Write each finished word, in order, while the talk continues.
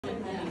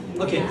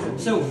Okay,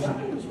 so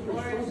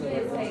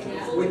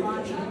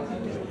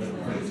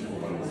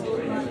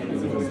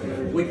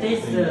we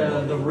taste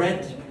the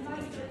red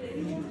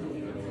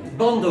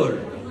Bandol,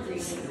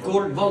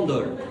 called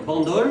Bandol.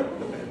 Bandol,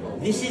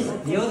 this is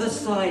the other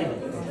side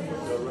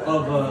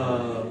of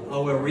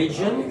our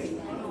region.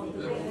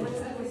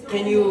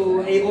 Can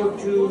you able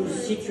to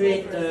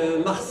situate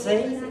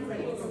Marseille?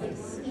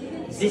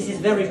 This is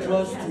very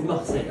close to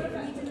Marseille.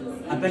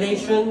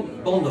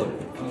 Appellation Bandol.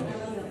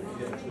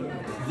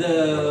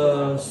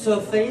 The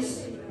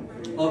surface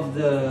of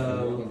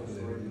the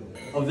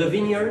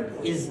vineyard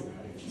is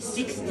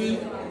 60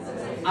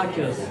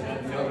 acres.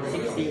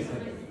 60,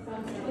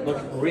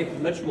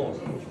 much more.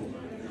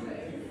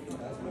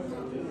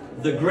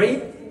 The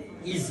grape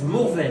is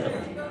Mourvèdre.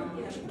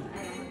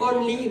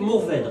 Only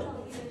Mourvèdre.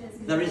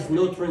 There is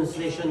no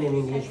translation in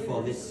English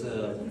for this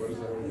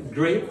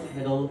grape.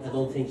 I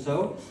don't think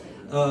so.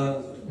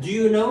 Do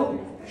you know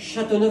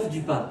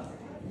Châteauneuf-du-Pape?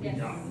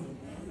 Yeah.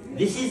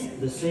 This is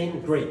the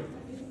same grape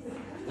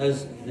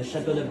as the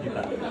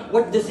Châteauneuf-du-Pape.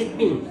 What does it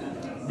mean?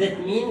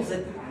 That means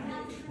that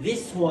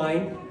this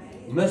wine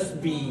must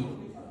be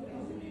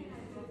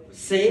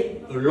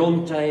saved a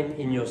long time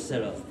in your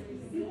cellar.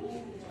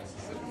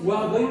 We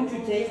are going to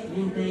take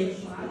vintage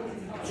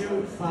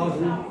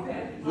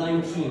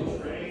 2019.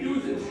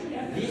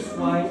 This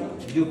wine,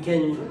 you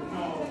can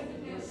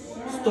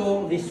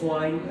store this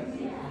wine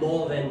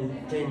more than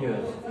 10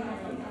 years.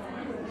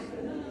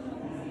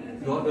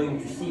 You are going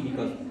to see,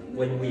 because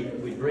when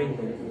we drink,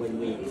 when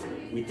we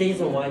taste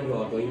the wine, you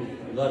are going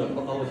a lot of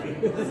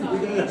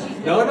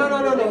no.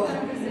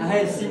 I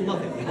have seen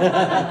nothing.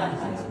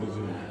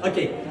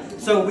 Okay,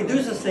 so we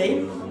do the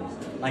same,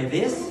 like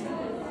this,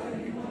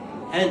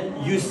 and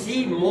you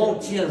see more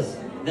tears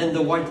than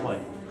the white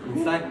wine.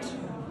 In fact,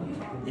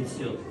 it's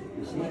still,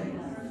 you see,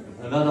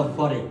 a lot of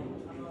body,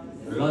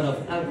 a lot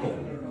of alcohol.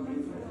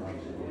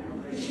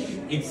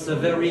 It's a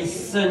very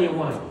sunny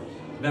wine,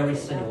 very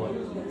sunny wine.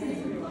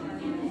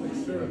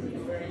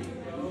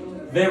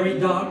 Very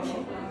dark,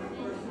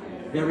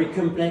 very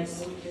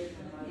complex.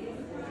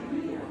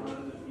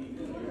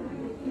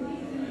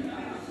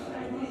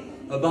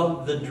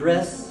 About the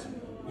dress,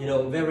 you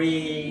know,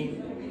 very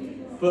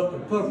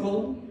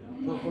purple,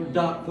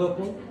 dark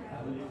purple.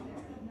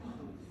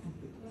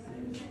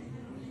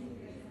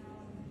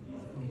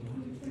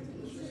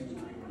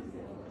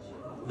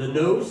 The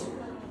nose,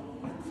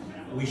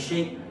 we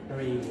shake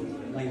very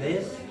like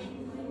this.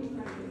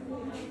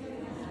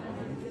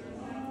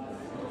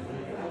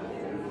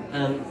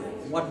 And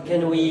what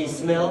can we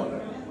smell?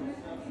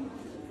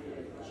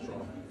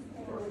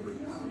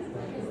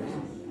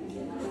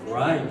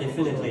 Right,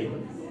 definitely.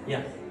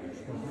 Yeah.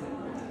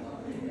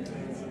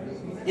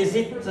 Is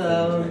it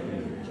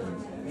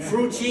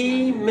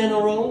fruity,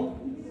 mineral,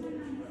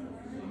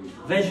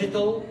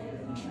 vegetal?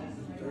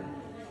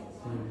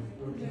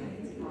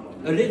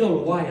 A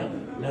little wild,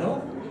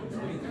 no?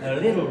 A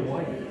little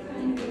wild.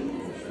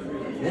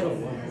 Little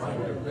wild.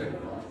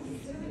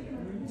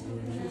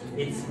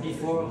 It's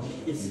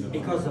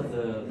because of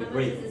the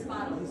grape.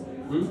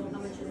 Hmm?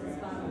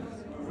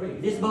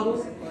 This bottle?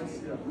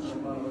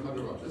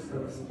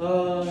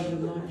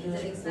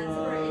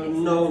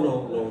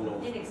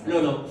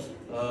 No.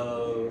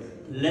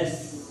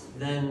 Less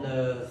than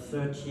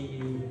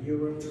 30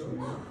 euros.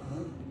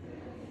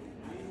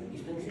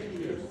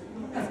 Expensive?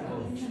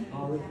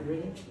 Are it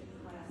really?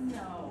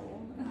 No.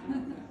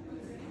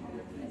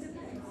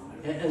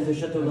 And the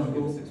Chateau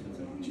Margaux?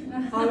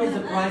 How is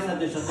the price at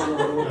the Chateau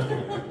Margaux?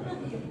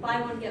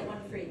 Buy one, get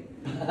one free.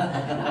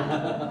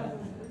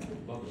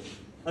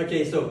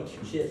 Okay, so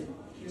cheers.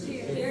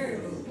 Cheers.